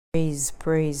Praise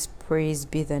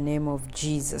be the name of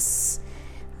Jesus.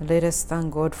 Let us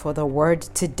thank God for the word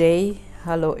today.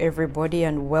 Hello, everybody,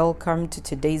 and welcome to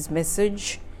today's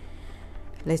message.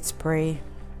 Let's pray.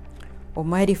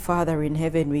 Almighty Father in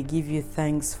heaven, we give you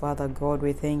thanks, Father God.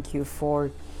 We thank you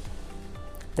for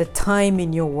the time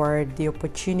in your word, the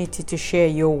opportunity to share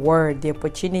your word, the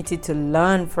opportunity to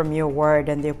learn from your word,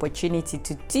 and the opportunity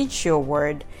to teach your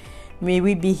word. May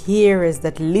we be hearers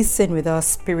that listen with our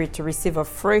spirit to receive a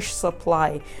fresh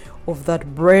supply of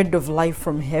that bread of life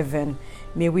from heaven.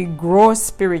 May we grow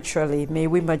spiritually. May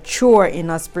we mature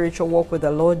in our spiritual walk with the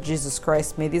Lord Jesus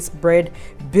Christ. May this bread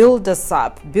build us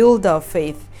up, build our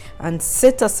faith, and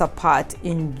set us apart.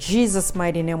 In Jesus'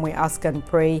 mighty name we ask and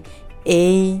pray.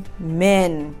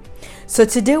 Amen. So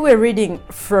today we're reading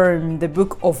from the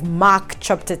book of Mark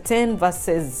chapter 10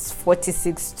 verses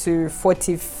 46 to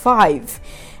 45.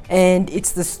 And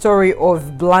it's the story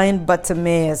of blind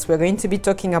Bartimaeus. We're going to be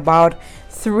talking about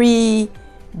three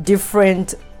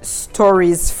different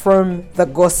stories from the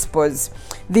Gospels.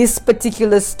 This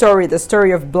particular story, the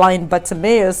story of blind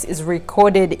Bartimaeus, is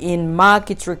recorded in Mark,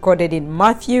 it's recorded in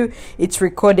Matthew, it's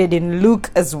recorded in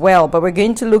Luke as well. But we're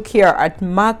going to look here at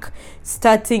Mark,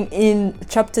 starting in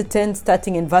chapter 10,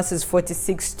 starting in verses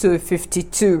 46 to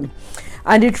 52.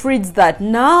 And it reads that,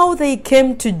 "Now they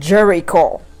came to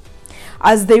Jericho.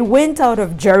 As they went out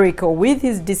of Jericho with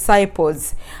his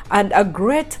disciples and a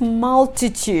great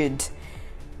multitude,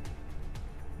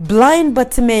 blind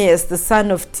Bartimaeus, the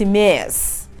son of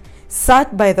Timaeus,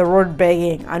 sat by the road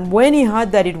begging. And when he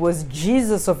heard that it was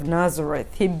Jesus of Nazareth,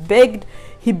 he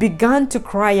began to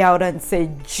cry out and say,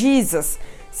 'Jesus,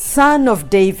 Son of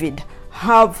David,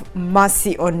 have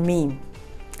mercy on me.'"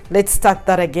 Let's start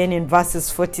that again in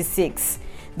verses 46.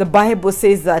 The Bible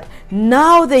says that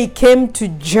now they came to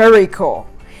Jericho.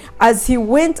 As he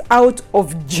went out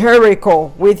of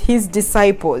Jericho with his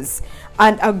disciples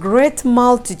and a great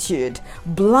multitude,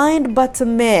 blind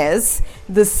Bartimaeus,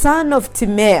 the son of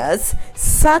Timaeus,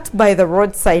 sat by the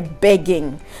roadside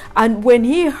begging. And when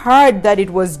he heard that it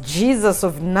was Jesus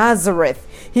of Nazareth,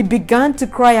 he began to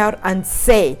cry out and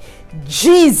say,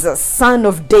 "Jesus, Son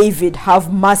of David,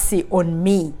 have mercy on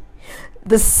me."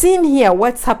 The scene here,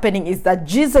 what's happening is that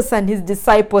Jesus and his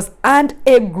disciples and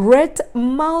a great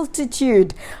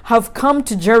multitude have come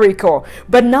to Jericho.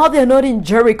 But now they're not in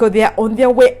Jericho, they are on their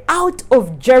way out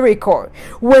of Jericho.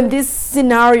 When this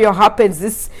scenario happens,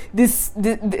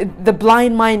 the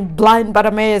blind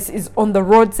Bartimaeus is on the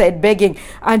roadside begging,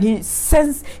 and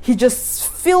he just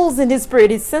feels in his spirit,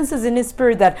 he senses in his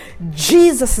spirit that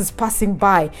Jesus is passing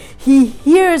by. He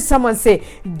hears someone say,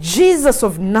 "Jesus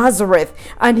of Nazareth,"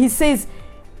 and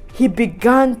he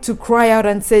began to cry out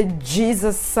and say,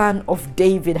 "Jesus, Son of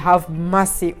David, have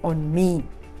mercy on me."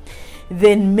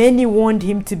 Then many warned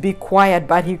him to be quiet,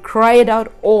 but he cried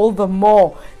out all the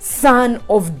more, "Son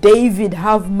of David,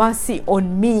 have mercy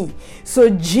on me." So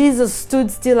Jesus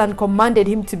stood still and commanded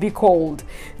him to be called.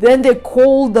 Then they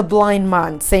called the blind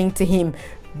man, saying to him,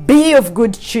 "Be of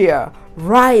good cheer,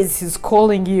 rise, he's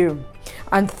calling you."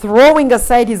 And throwing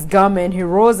aside his garment, he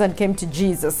rose and came to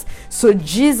Jesus. So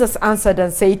Jesus answered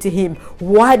and said to him,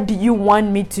 "What do you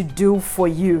want me to do for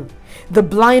you?" The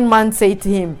blind man said to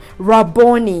him,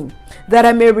 "Rabboni, that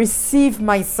I may receive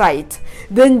my sight."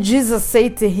 Then Jesus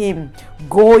said to him,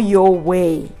 "Go your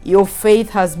way, your faith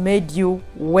has made you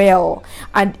well."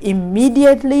 And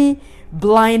immediately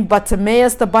blind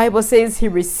Bartimaeus, the Bible says, he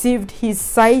received his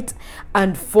sight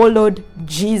and followed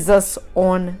Jesus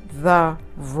on the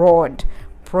road.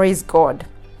 Praise God.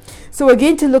 So we're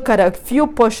going to look at a few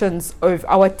portions of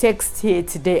our text here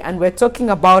today, and we're talking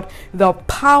about the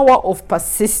power of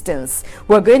persistence.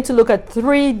 We're going to look at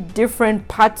three different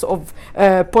parts of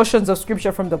portions of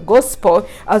scripture from the gospel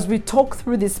as we talk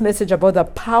through this message about the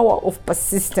power of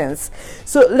persistence.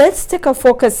 So let's take a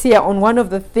focus here on one of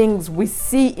the things we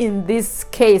see in this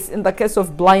case, in the case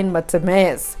of blind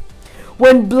Bartimaeus.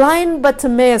 When blind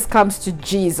Bartimaeus comes to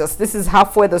Jesus, this is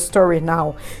halfway the story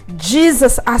now,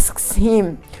 Jesus asks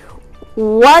him,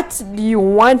 "What do you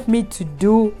want me to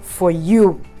do for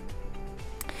you?"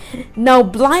 Now,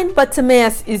 blind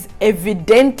Bartimaeus is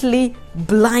evidently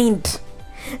blind.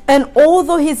 And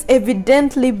although he's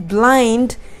evidently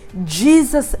blind,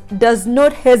 Jesus does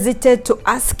not hesitate to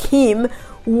ask him,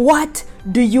 "What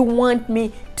do you want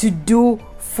me to do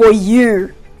for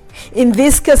you?" In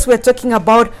this case, we're talking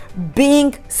about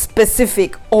being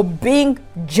specific or being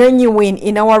genuine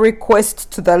in our request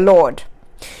to the Lord.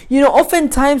 You know,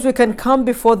 oftentimes we can come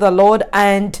before the Lord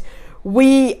and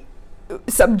we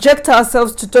subject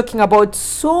ourselves to talking about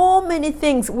so many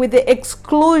things with the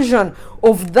exclusion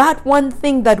of that one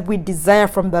thing that we desire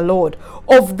from the Lord,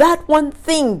 of that one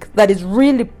thing that is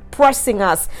really pressing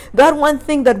us, that one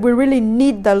thing that we really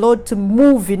need the Lord to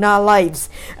move in our lives.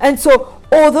 And so,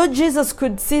 although Jesus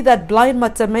could see that blind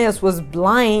Bartimaeus was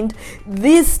blind,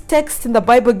 this text in the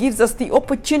Bible gives us the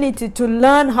opportunity to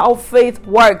learn how faith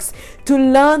works, to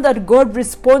learn that God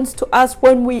responds to us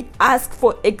when we ask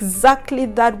for exactly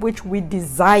that which we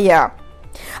desire.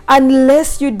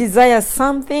 Unless you desire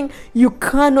something, you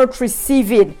cannot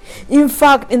receive it. In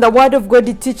fact, in the Word of God,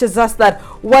 it teaches us that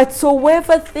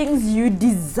whatsoever things you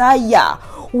desire,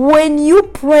 when you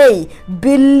pray,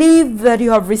 believe that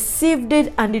you have received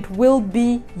it and it will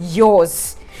be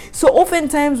yours. So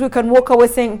oftentimes we can walk away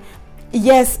saying,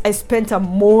 yes, I spent a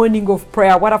morning of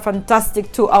prayer. What a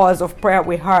fantastic 2 hours of prayer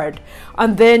we had.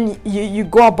 And then you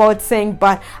go about saying,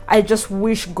 but I just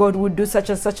wish God would do such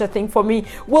and such a thing for me.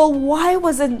 Well, why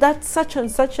wasn't that such and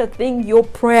such a thing your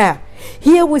prayer?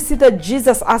 Here we see that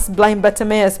Jesus asked blind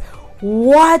Bartimaeus,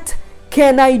 what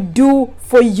can I do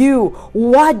for you?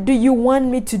 What do you want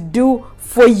me to do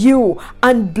for you?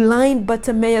 And blind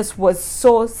Bartimaeus was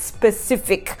so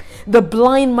specific. The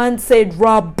blind man said,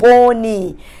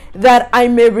 Rabboni, that I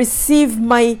may receive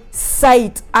my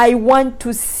sight. I want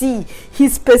to see. He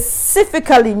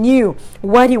specifically knew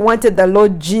what he wanted the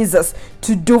Lord Jesus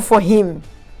to do for him.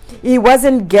 He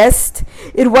wasn't guessed.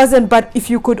 It wasn't, but if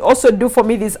you could also do for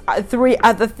me these 3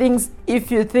 other things,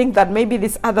 if you think that maybe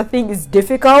this other thing is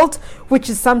difficult, which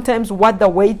is sometimes what the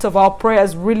weight of our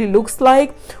prayers really looks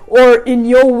like, or in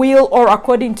your will, or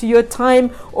according to your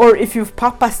time, or if you've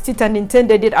purposed it and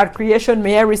intended it at creation,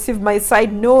 may I receive my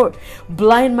sight? No.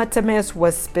 Blind Bartimaeus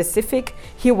was specific,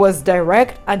 he was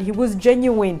direct, and he was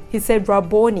genuine. He said,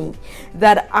 Rabboni,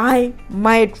 that I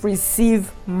might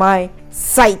receive my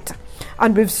sight.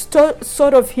 And we've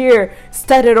sort of here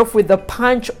started off with the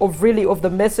punch of the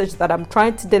message that I'm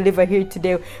trying to deliver here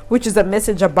today, which is a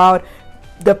message about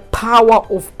the power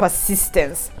of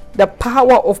persistence. The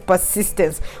power of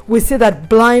persistence. We see that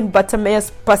blind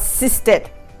Bartimaeus persisted.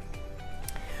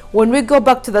 When we go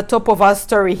back to the top of our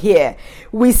story here,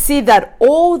 we see that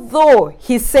although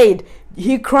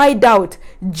he cried out,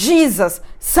 Jesus,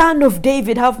 Son of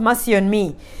David, have mercy on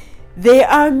me. There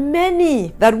are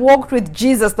many that walked with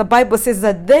Jesus. The Bible says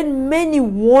that then many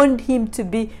warned him to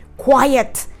be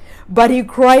quiet, but he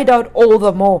cried out all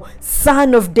the more,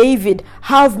 Son of David,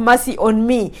 have mercy on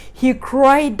me. He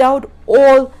cried out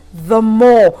all the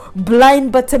more.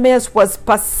 Blind Bartimaeus was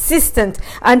persistent,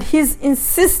 and his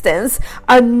insistence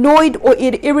annoyed or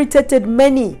it irritated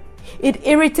many. It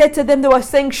irritated them. They were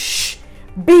saying, shh,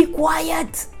 be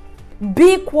quiet.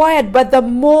 Be quiet. But the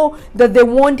more that they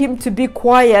want him to be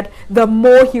quiet, the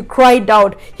more he cried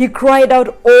out. He cried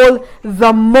out all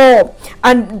the more.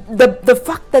 And the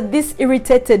fact that this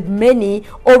irritated many,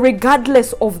 or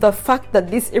regardless of the fact that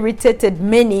this irritated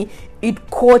many, it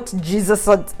caught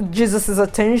Jesus's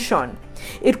attention.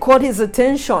 It caught his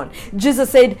attention.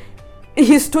 Jesus said,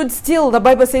 he stood still. The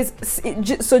Bible says,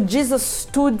 so Jesus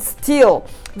stood still.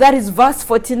 That is verse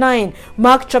 49.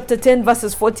 Mark chapter 10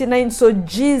 verses 49. So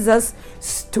Jesus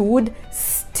stood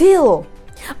still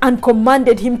and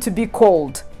commanded him to be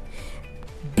called.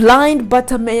 Blind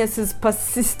Bartimaeus'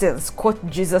 persistence caught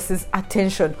Jesus'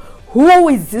 attention. Who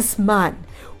is this man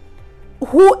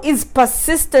who is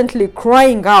persistently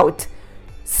crying out,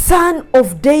 Son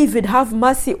of David, have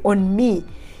mercy on me?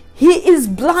 He is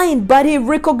blind, but he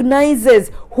recognizes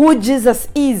who Jesus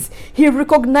is. He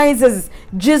recognizes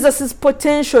Jesus'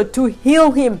 potential to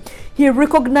heal him. He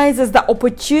recognizes the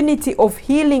opportunity of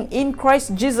healing in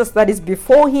Christ Jesus that is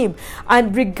before him.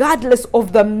 And regardless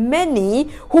of the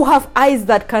many who have eyes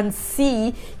that can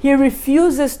see, he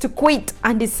refuses to quit.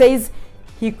 And he says,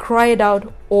 he cried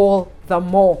out all the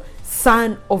more,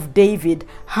 Son of David,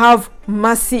 have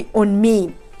mercy on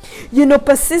me. You know,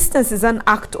 persistence is an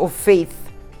act of faith.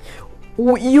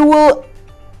 You will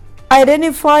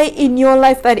identify in your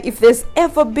life that if there's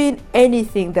ever been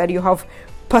anything that you have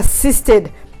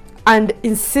persisted and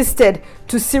insisted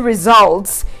to see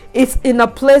results, it's in a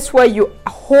place where you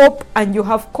hope and you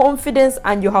have confidence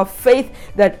and you have faith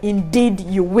that indeed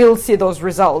you will see those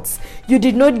results. You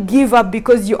did not give up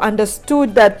because you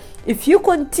understood that if you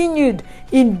continued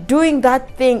in doing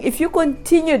that thing, if you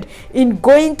continued in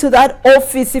going to that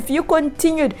office, if you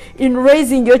continued in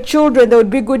raising your children, that would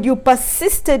be good. You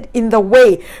persisted in the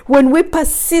way. When we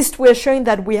persist, we're showing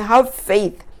that we have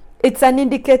faith. It's an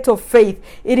indicator of faith.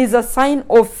 It is a sign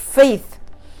of faith.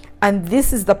 And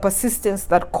this is the persistence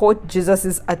that caught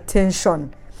Jesus'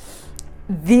 attention.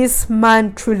 This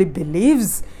man truly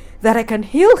believes that I can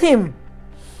heal him.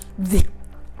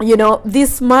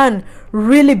 This man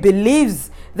really believes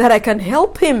that I can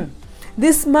help him.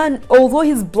 This man, although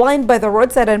he's blind by the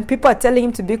roadside and people are telling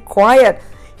him to be quiet,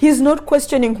 He's not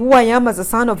questioning who I am as a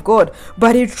son of God,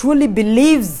 but he truly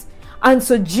believes. And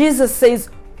so Jesus says,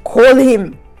 call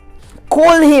him.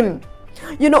 Call him.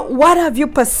 You know, what have you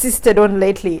persisted on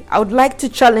lately? I would like to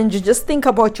challenge you. Just think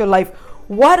about your life.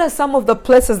 What are some of the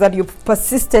places that you've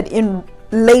persisted in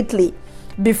lately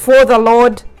before the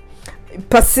Lord?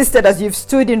 Persisted as you've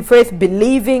stood in faith,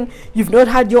 believing. You've not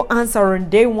had your answer on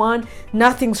day one.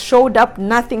 Nothing's showed up.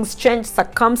 Nothing's changed.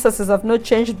 Circumstances have not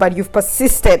changed, but you've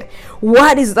persisted.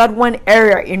 What is that one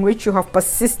area in which you have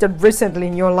persisted recently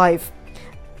in your life?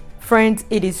 Friends,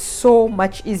 it is so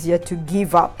much easier to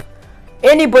give up.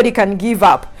 Anybody can give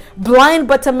up. Blind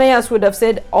Bartimaeus would have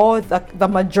said, oh, the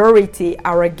majority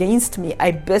are against me.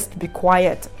 I best be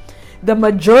quiet. The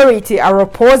majority are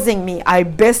opposing me. I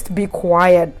best be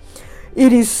quiet.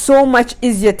 It is so much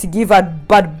easier to give up.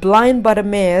 But blind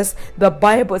Bartimaeus, the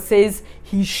Bible says,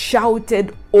 he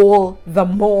shouted all the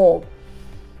more,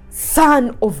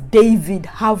 Son of David,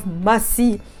 have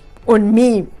mercy on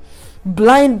me.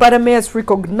 Blind Bartimaeus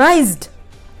recognized.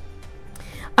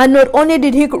 And not only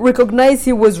did he recognize,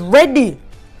 he was ready.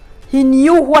 He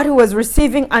knew what he was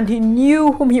receiving, and he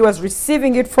knew whom he was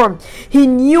receiving it from. He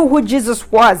knew who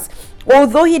Jesus was.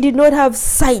 Although he did not have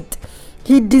sight,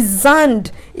 he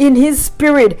discerned in his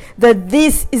spirit that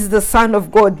this is the Son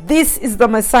of God. This is the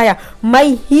Messiah. My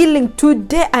healing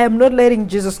today, I am not letting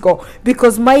Jesus go,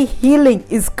 because my healing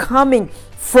is coming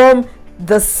from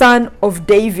the Son of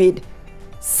David.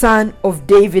 Son of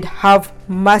David, have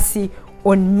mercy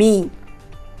on me.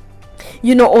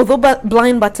 You know, although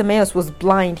blind Bartimaeus was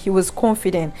blind, he was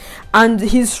confident, and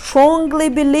he strongly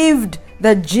believed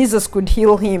that Jesus could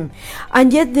heal him.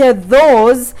 And yet there are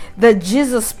those that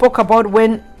Jesus spoke about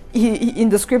when he in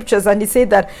the scriptures, and he said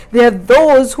that there are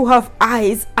those who have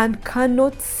eyes and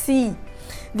cannot see.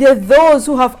 There are those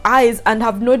who have eyes and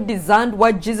have not discerned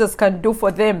what Jesus can do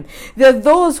for them. There are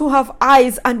those who have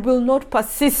eyes and will not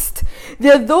persist.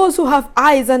 There are those who have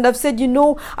eyes and have said, you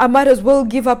know, I might as well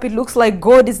give up. It looks like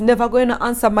God is never going to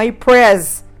answer my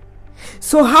prayers.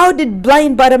 So how did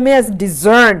blind Bartimaeus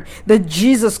discern that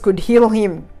Jesus could heal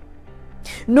him?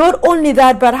 Not only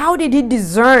that, but how did he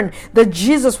discern that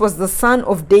Jesus was the Son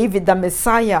of David, the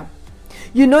Messiah?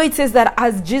 You know, it says that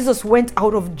as Jesus went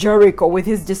out of Jericho with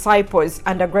his disciples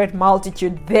and a great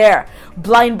multitude there,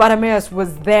 blind Bartimaeus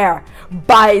was there,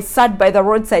 sat by the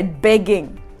roadside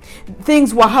begging.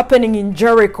 Things were happening in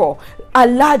Jericho. A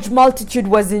large multitude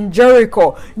was in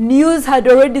Jericho. News had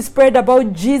already spread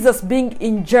about Jesus being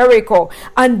in Jericho.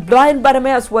 And blind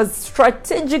Bartimaeus was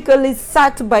strategically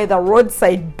sat by the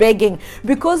roadside begging,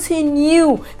 because he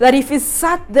knew that if he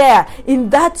sat there in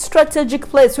that strategic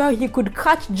place where he could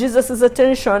catch Jesus'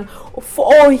 attention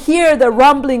or hear the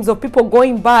rumblings of people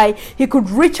going by, he could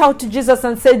reach out to Jesus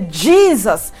and say,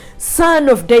 Jesus, Son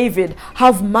of David,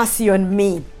 have mercy on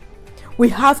me. We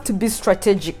have to be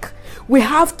strategic. We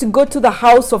have to go to the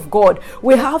house of God.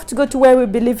 We have to go to where we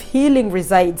believe healing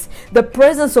resides. The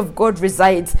presence of God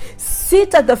resides.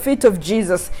 Sit at the feet of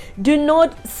Jesus. Do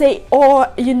not say,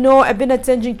 oh, you know, I've been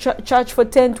attending church for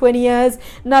 10, 20 years.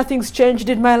 Nothing's changed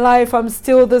in my life. I'm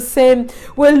still the same.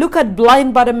 Well, look at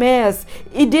blind Bartimaeus.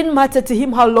 It didn't matter to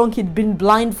him how long he'd been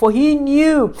blind for. He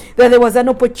knew that there was an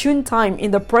opportune time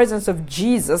in the presence of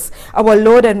Jesus, our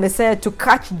Lord and Messiah, to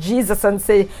catch Jesus and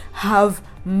say, have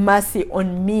mercy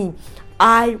on me.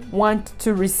 I want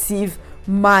to receive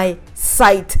my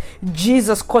sight.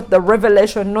 Jesus caught the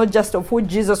revelation not just of who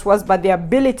Jesus was, but the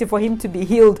ability for him to be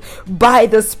healed by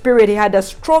the Spirit. He had a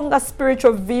stronger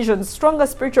spiritual vision, stronger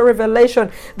spiritual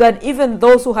revelation, that even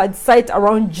those who had sight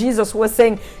around Jesus were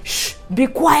saying, shh, be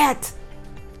quiet.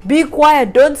 Be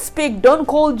quiet. Don't speak. Don't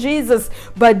call Jesus.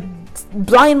 But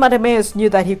blind Bartimaeus knew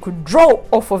that he could draw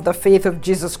off of the faith of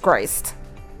Jesus Christ.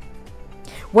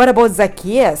 What about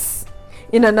Zacchaeus?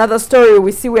 In another story,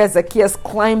 we see where Zacchaeus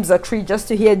climbs a tree just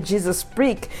to hear Jesus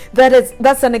speak.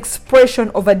 That's an expression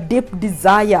of a deep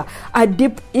desire, a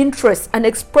deep interest, an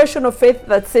expression of faith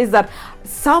that says that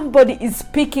somebody is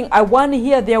speaking. I want to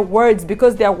hear their words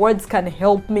because their words can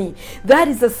help me. That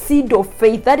is a seed of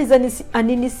faith. That is an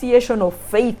initiation of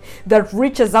faith that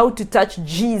reaches out to touch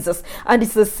Jesus. And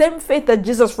it's the same faith that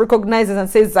Jesus recognizes and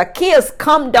says, Zacchaeus,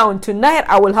 come down. Tonight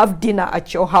I will have dinner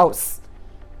at your house.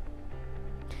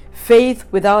 Faith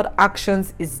without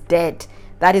actions is dead.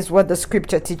 That is what the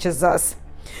scripture teaches us.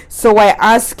 So I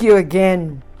ask you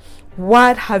again,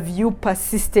 what have you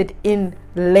persisted in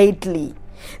lately?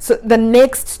 So the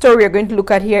next story we're going to look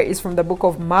at here is from the book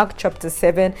of Mark chapter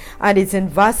 7, and it's in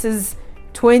verses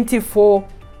 24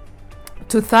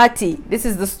 to 30. This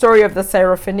is the story of the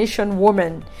Syrophoenician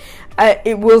woman.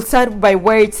 It will start by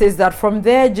where it says that from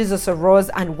there Jesus arose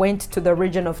and went to the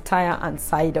region of Tyre and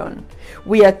Sidon.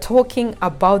 We are talking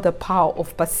about the power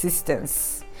of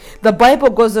persistence. The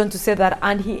Bible goes on to say that,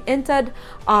 and he entered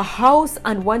a house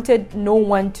and wanted no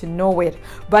one to know it,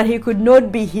 but he could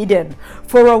not be hidden.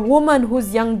 For a woman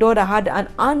whose young daughter had an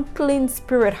unclean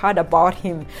spirit heard about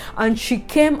him, and she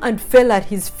came and fell at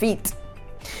his feet.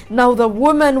 Now the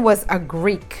woman was a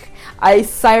Greek, a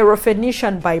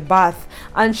Syrophoenician by birth,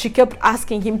 and she kept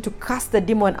asking him to cast the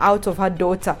demon out of her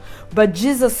daughter. But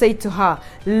Jesus said to her,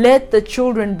 "Let the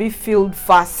children be filled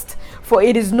first, for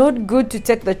it is not good to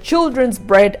take the children's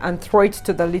bread and throw it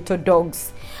to the little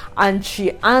dogs." And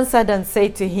she answered and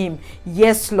said to him,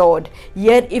 "Yes, Lord,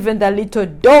 yet even the little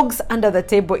dogs under the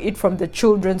table eat from the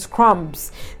children's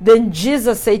crumbs." Then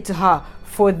Jesus said to her,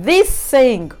 "For this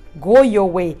saying, go your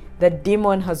way, the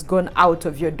demon has gone out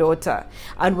of your daughter."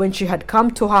 And when she had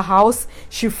come to her house,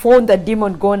 she found the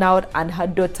demon gone out and her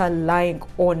daughter lying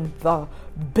on the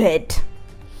bed.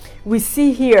 We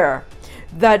see here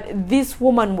that this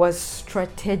woman was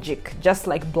strategic, just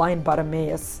like blind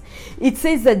Bartimaeus. It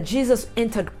says that Jesus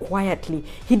entered quietly.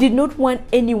 He did not want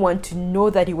anyone to know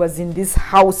that he was in this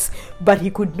house, but he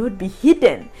could not be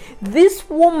hidden. This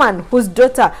woman whose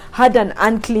daughter had an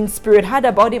unclean spirit heard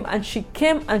about him, and she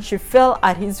came and she fell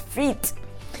at his feet.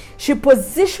 She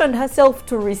positioned herself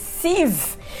to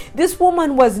receive. This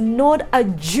woman was not a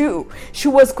Jew. She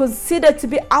was considered to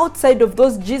be outside of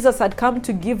those Jesus had come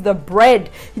to give the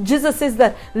bread. Jesus says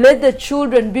that let the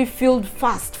children be filled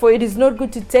first, for it is not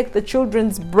good to take the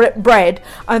children's bread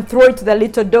and throw it to the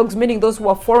little dogs, meaning those who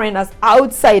are foreigners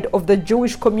outside of the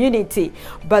Jewish community.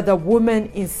 But the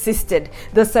woman insisted.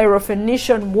 The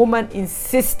Syrophoenician woman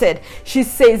insisted. She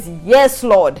says, "Yes,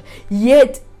 Lord,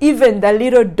 yet even the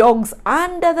little dogs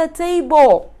under the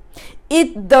table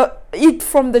eat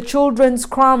from the children's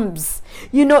crumbs."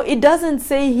 You know, it doesn't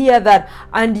say here that,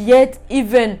 and yet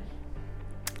even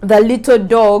the little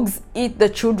dogs eat the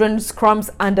children's crumbs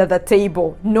under the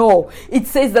table. No, it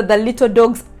says that the little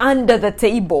dogs under the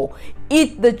table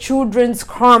eat the children's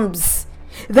crumbs.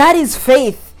 That is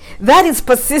faith. That is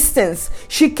persistence.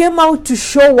 She came out to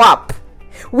show up.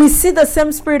 We see the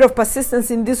same spirit of persistence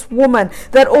in this woman,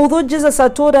 that although Jesus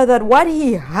had told her that what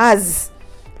he has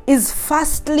is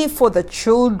firstly for the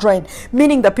children,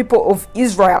 meaning the people of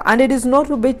Israel, and it is not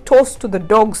to be tossed to the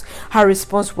dogs, her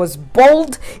response was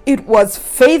bold, it was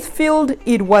faith-filled,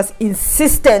 it was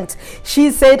insistent.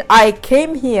 She said, "I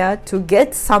came here to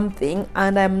get something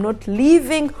and I'm not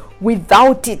leaving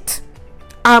without it.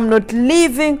 I'm not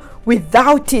leaving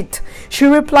without it." She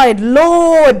replied,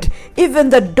 "Lord, even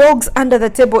the dogs under the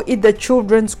table eat the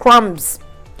children's crumbs."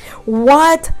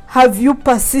 What have you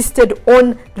persisted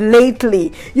on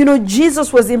lately? You know,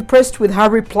 Jesus was impressed with her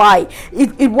reply.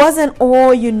 It wasn't,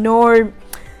 "Oh, you know,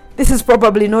 this is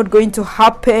probably not going to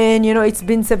happen. You know, it's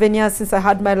been 7 years since I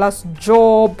had my last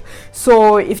job.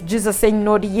 So if Jesus saying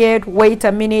not yet, wait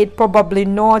a minute, probably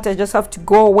not. I just have to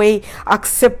go away,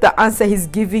 accept the answer he's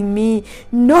giving me."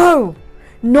 No.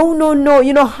 No.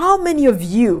 You know, how many of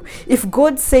you, if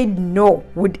God said no,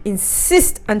 would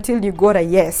insist until you got a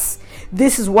yes?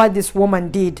 This is what this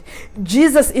woman did.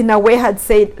 Jesus, in a way, had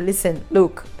said, "Listen,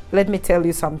 look, let me tell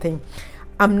you something.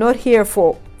 I'm not here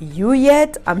for you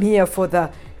yet. I'm here for the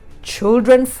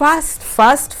children first.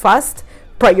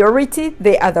 Priority.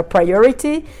 They are the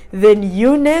priority. Then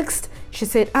you next." She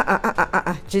said,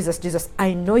 Jesus,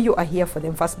 I know you are here for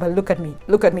them first, but look at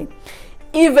me.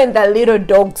 Even the little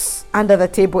dogs under the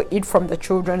table eat from the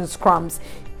children's crumbs.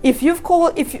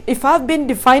 If I've been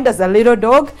defined as a little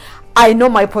dog, I know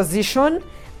my position.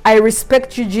 I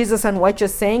respect you, Jesus, and what you're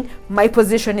saying. My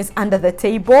position is under the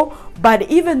table, but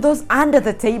even those under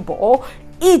the table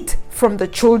eat from the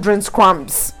children's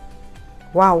crumbs.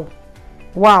 Wow.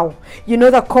 You know,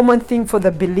 the common thing for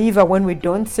the believer when we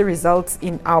don't see results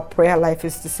in our prayer life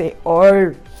is to say,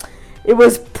 "Oh, it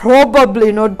was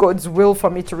probably not God's will for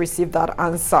me to receive that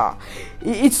answer."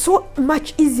 It's so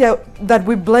much easier that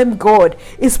we blame God.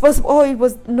 It's possible, "Oh, it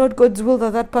was not God's will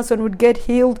that that person would get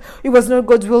healed. It was not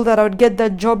God's will that I would get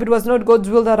that job. It was not God's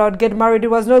will that I would get married. It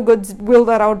was not God's will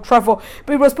that I would travel.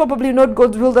 But it was probably not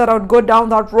God's will that I would go down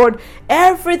that road."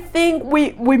 Everything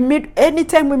we meet,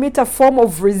 anytime we meet a form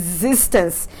of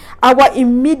resistance, our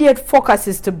immediate focus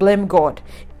is to blame God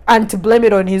and to blame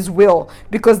it on his will,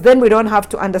 because then we don't have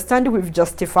to understand it, we've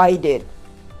justified it.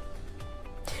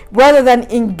 Rather than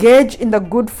engage in the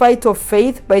good fight of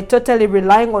faith by totally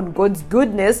relying on God's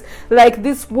goodness, like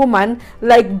this woman,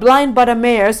 like blind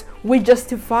Bartimaeus, we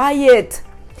justify it.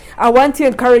 I want to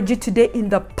encourage you today in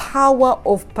the power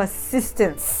of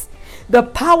persistence. The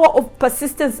power of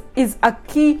persistence is a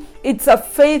key. It's a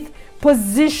faith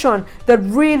position that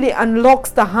really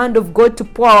unlocks the hand of God to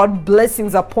pour out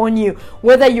blessings upon you,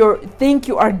 whether you think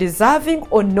you are deserving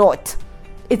or not.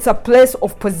 It's a place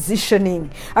of positioning.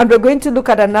 And we're going to look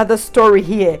at another story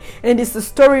here, and it's the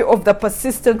story of the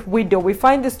persistent widow. We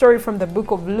find the story from the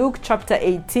book of Luke chapter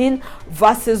 18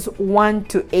 verses 1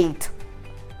 to 8.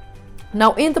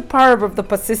 Now, in the parable of the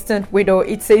persistent widow,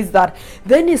 it says that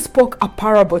then he spoke a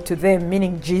parable to them,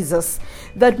 meaning Jesus,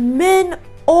 that men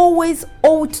always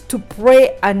ought to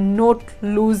pray and not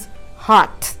lose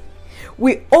heart.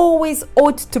 We always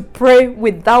ought to pray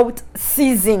without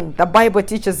ceasing, the Bible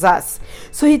teaches us.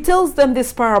 So he tells them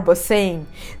this parable, saying,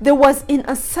 there was in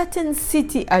a certain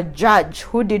city a judge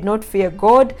who did not fear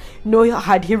God, nor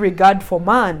had he regard for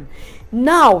man.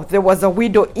 Now there was a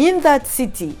widow in that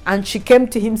city, and she came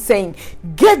to him, saying,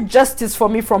 get justice for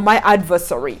me from my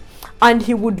adversary. And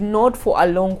he would not for a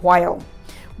long while.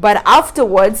 But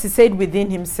afterwards he said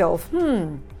within himself,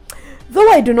 though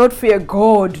I do not fear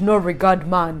God nor regard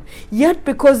man, yet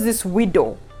because this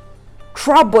widow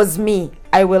troubles me,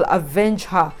 I will avenge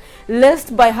her,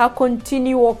 lest by her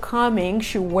continual coming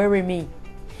she weary me.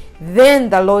 Then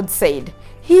the Lord said,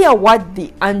 hear what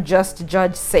the unjust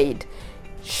judge said.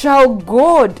 Shall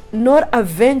God not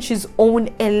avenge his own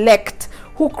elect,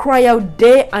 who cry out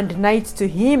day and night to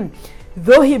him,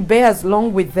 though he bears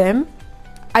long with them?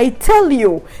 I tell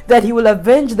you that he will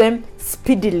avenge them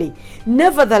speedily.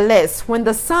 Nevertheless, when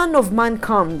the Son of Man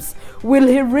comes, will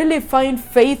he really find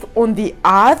faith on the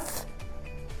earth?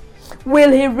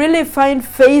 Will he really find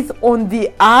faith on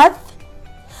the earth?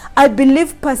 I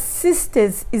believe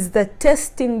persistence is the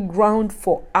testing ground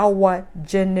for our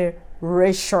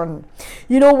generation.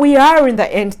 You know, we are in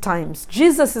the end times.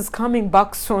 Jesus is coming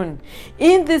back soon.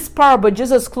 In this parable,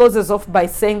 Jesus closes off by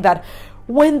saying that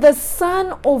when the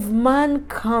Son of Man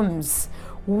comes,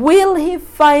 will he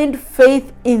find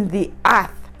faith in the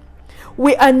earth?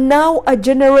 We are now a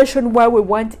generation where we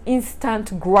want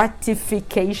instant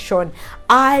gratification.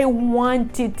 I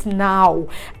want it now.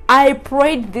 I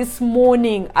prayed this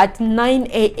morning at 9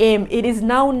 a.m. It is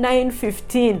now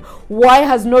 9:15. Why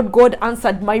has not God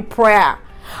answered my prayer?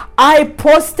 I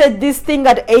posted this thing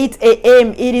at 8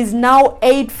 a.m. It is now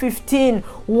 8:15.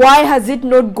 Why has it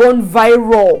not gone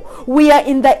viral? We are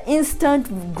in the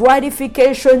instant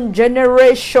gratification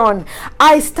generation.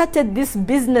 I started this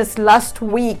business last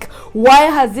week. Why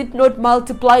has it not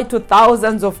multiplied to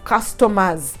thousands of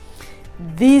customers?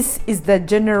 This is the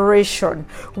generation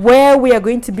where we are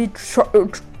going to be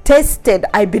tested,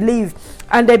 I believe.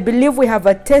 And I believe we have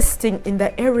a testing in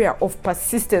the area of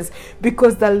persistence,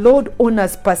 because the Lord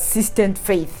honors persistent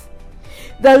faith.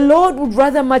 The Lord would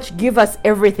rather much give us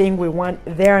everything we want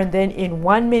there and then, in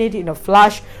 1 minute, in a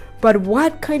flash. But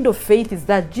what kind of faith is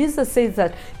that? Jesus says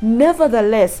that,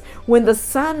 nevertheless, when the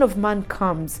Son of Man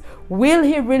comes, will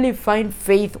he really find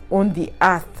faith on the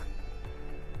earth?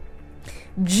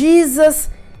 Jesus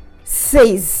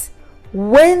says,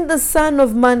 when the Son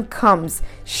of Man comes,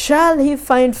 shall he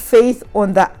find faith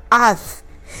on the earth?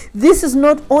 This is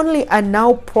not only a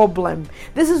now problem.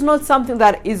 This is not something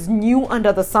that is new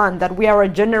under the sun, that we are a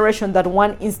generation that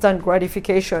want instant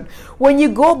gratification. When you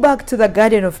go back to the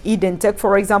Garden of Eden, take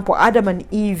for example Adam and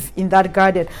Eve in that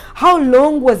garden. How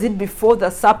long was it before the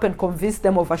serpent convinced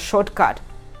them of a shortcut?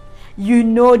 You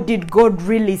know, did God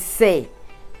really say?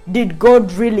 Did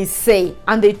God really say?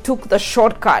 And they took the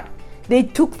shortcut. They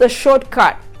took the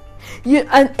shortcut.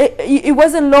 It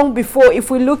wasn't long before, if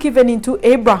we look even into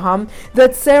Abraham,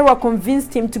 that Sarah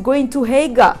convinced him to go into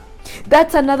Hagar.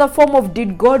 That's another form of,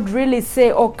 did God really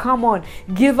say? Oh, come on,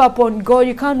 give up on God.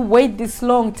 You can't wait this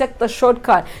long. Take the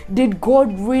shortcut. Did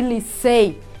God really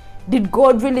say? Did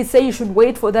God really say you should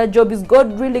wait for that job? Is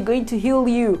God really going to heal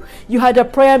you? You had a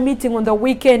prayer meeting on the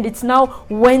weekend. It's now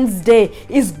Wednesday.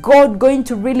 Is God going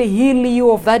to really heal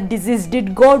you of that disease?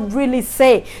 Did God really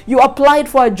say? You applied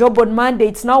for a job on Monday.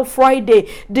 It's now Friday.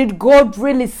 Did God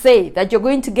really say that you're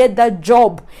going to get that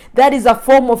job? That is a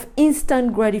form of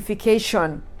instant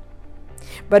gratification.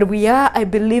 But we are, I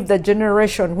believe, the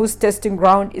generation whose testing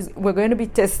ground is, we're going to be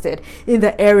tested in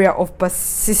the area of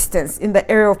persistence. In the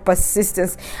area of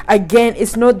persistence. Again,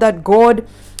 it's not that God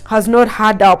has not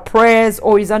heard our prayers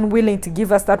or is unwilling to give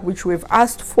us that which we've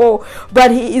asked for, but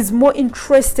he is more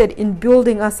interested in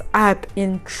building us up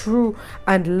in true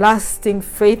and lasting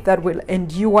faith that will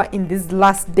endure in these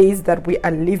last days that we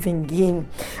are living in.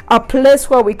 A place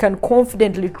where we can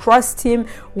confidently trust him,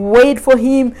 wait for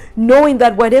him, knowing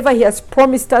that whatever he has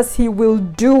promised us, he will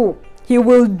do. He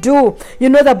will do. You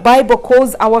know, the Bible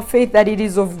calls our faith that it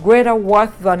is of greater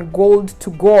worth than gold to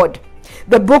God.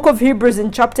 The book of Hebrews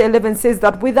in chapter 11 says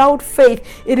that without faith,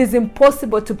 it is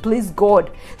impossible to please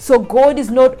God. So God is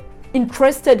not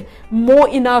interested more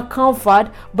in our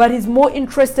comfort, but He's more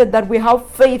interested that we have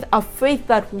faith, a faith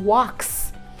that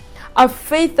works, a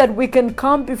faith that we can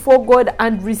come before God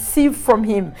and receive from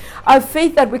Him, a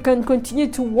faith that we can continue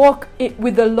to walk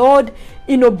with the Lord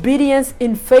in obedience,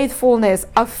 in faithfulness,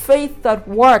 a faith that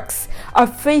works, a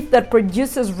faith that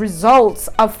produces results,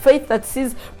 a faith that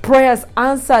sees prayers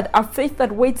answered, a faith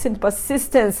that waits in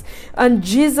persistence. And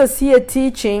Jesus here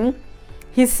teaching,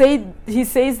 he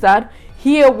says that,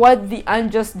 hear what the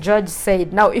unjust judge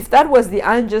said. Now, if that was the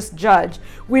unjust judge,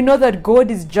 we know that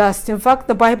God is just. In fact,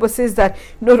 the Bible says that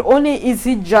not only is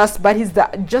He just, but He's the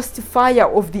justifier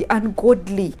of the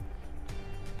ungodly.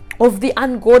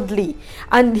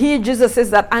 And here Jesus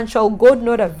says that, and shall God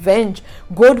not avenge?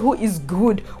 God who is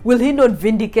good, will He not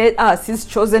vindicate us, His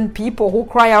chosen people who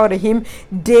cry out to Him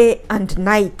day and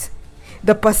night?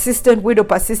 The persistent widow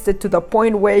persisted to the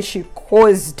point where she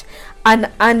caused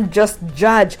an unjust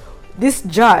judge. This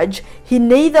judge, he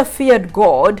neither feared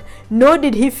God, nor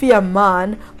did he fear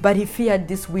man, but he feared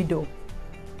this widow.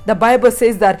 The Bible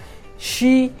says that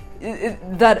he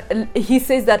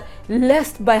says that,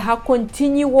 lest by her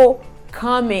continual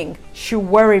coming she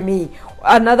worry me.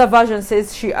 Another version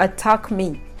says she attack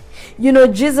me. You know,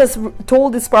 Jesus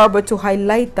told this parable to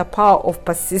highlight the power of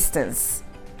persistence.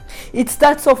 It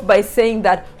starts off by saying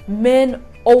that men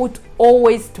ought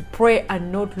always to pray and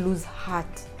not lose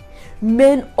heart.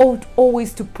 Men ought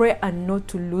always to pray and not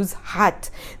to lose heart.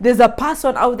 There's a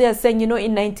person out there saying, you know,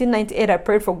 in 1998 I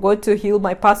prayed for God to heal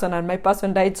my person and my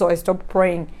person died, so I stopped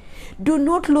praying. Do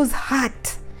not lose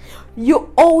heart.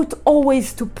 You ought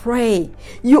always to pray.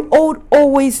 You ought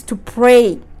always to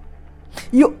pray.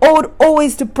 You ought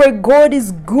always to pray. God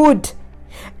is good.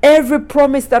 Every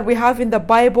promise that we have in the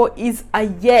Bible is a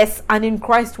yes, and in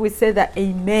Christ we say that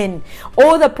amen.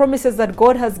 All the promises that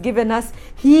God has given us,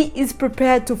 He is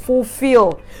prepared to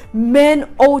fulfill.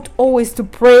 Men ought always to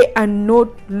pray and not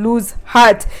lose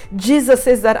heart. Jesus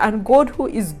says that, and God who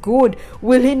is good,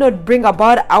 will He not bring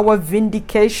about our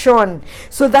vindication?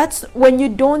 So that's when you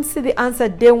don't see the answer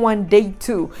day one, day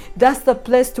two. That's the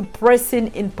place to press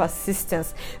in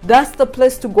persistence. That's the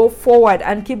place to go forward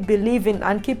and keep believing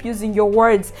and keep using your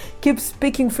words. Keep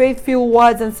speaking faith-filled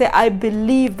words and say, I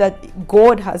believe that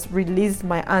God has released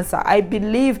my answer. I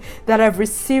believe that I've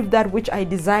received that which I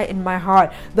desire in my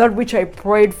heart, that which I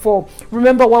prayed for.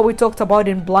 Remember what we talked about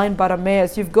in blind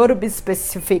Bartimaeus. You've got to be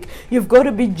specific. You've got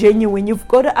to be genuine. You've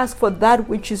got to ask for that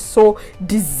which you so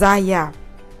desire.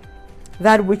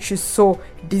 That which you so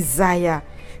desire.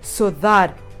 So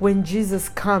that when Jesus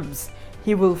comes,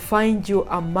 He will find you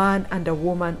a man and a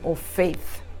woman of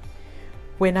faith.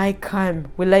 When I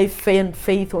come, will I find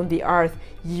faith on the earth?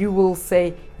 You will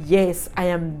say, yes, I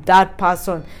am that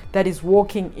person that is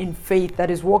walking in faith,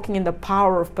 that is walking in the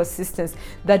power of persistence,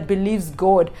 that believes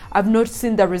God. I've not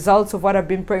seen the results of what I've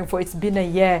been praying for. It's been a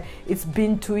year, it's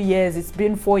been 2 years, it's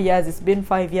been 4 years, it's been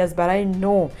 5 years, but I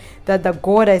know that the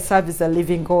God I serve is a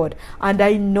living God, and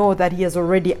I know that He has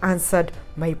already answered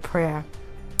my prayer.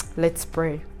 Let's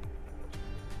pray.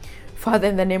 Father,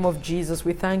 in the name of Jesus,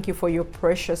 we thank You for Your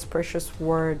precious, precious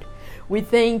word. We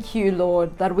thank You,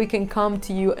 Lord, that we can come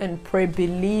to You and pray,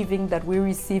 believing that we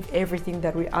receive everything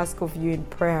that we ask of You in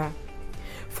prayer.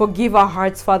 Forgive our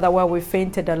hearts, Father, where we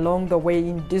fainted along the way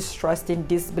in distrust, in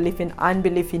disbelief, in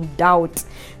unbelief, in doubt,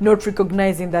 not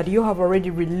recognizing that You have already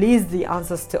released the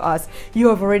answers to us. You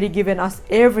have already given us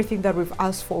everything that we've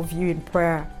asked for of You in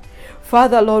prayer.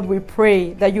 Father, Lord, we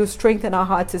pray that You strengthen our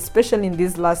hearts, especially in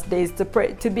these last days, to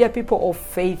pray, to be a people of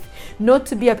faith, not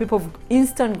to be a people of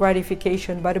instant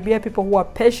gratification, but to be a people who are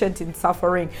patient in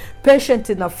suffering, patient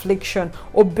in affliction,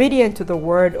 obedient to the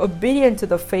word, obedient to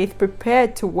the faith,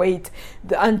 prepared to wait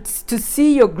and to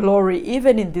see Your glory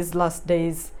even in these last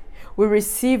days. We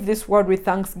receive this word with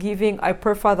thanksgiving. I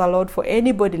pray, Father, Lord, for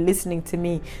anybody listening to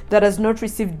me that has not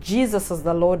received Jesus as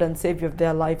the Lord and Savior of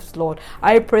their lives, Lord.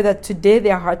 I pray that today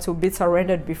their hearts will be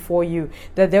surrendered before You,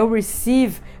 that they'll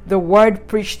receive the word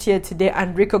preached here today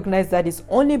and recognize that it's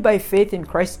only by faith in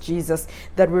Christ Jesus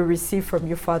that we receive from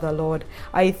You, Father, Lord.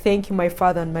 I thank You, my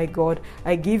Father and my God.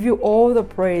 I give You all the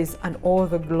praise and all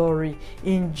the glory.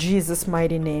 In Jesus'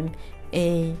 mighty name,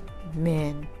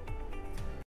 amen.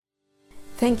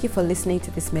 Thank you for listening to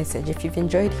this message. If you've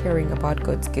enjoyed hearing about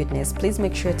God's goodness, please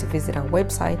make sure to visit our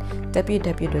website,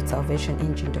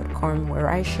 www.salvationengine.com, where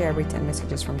I share written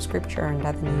messages from Scripture and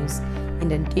other news.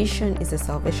 In addition, is the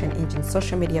Salvation Engine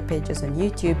social media pages on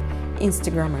YouTube,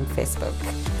 Instagram, and Facebook.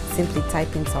 Simply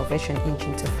type in Salvation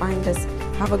Engine to find us.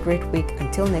 Have a great week.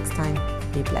 Until next time,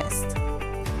 be blessed.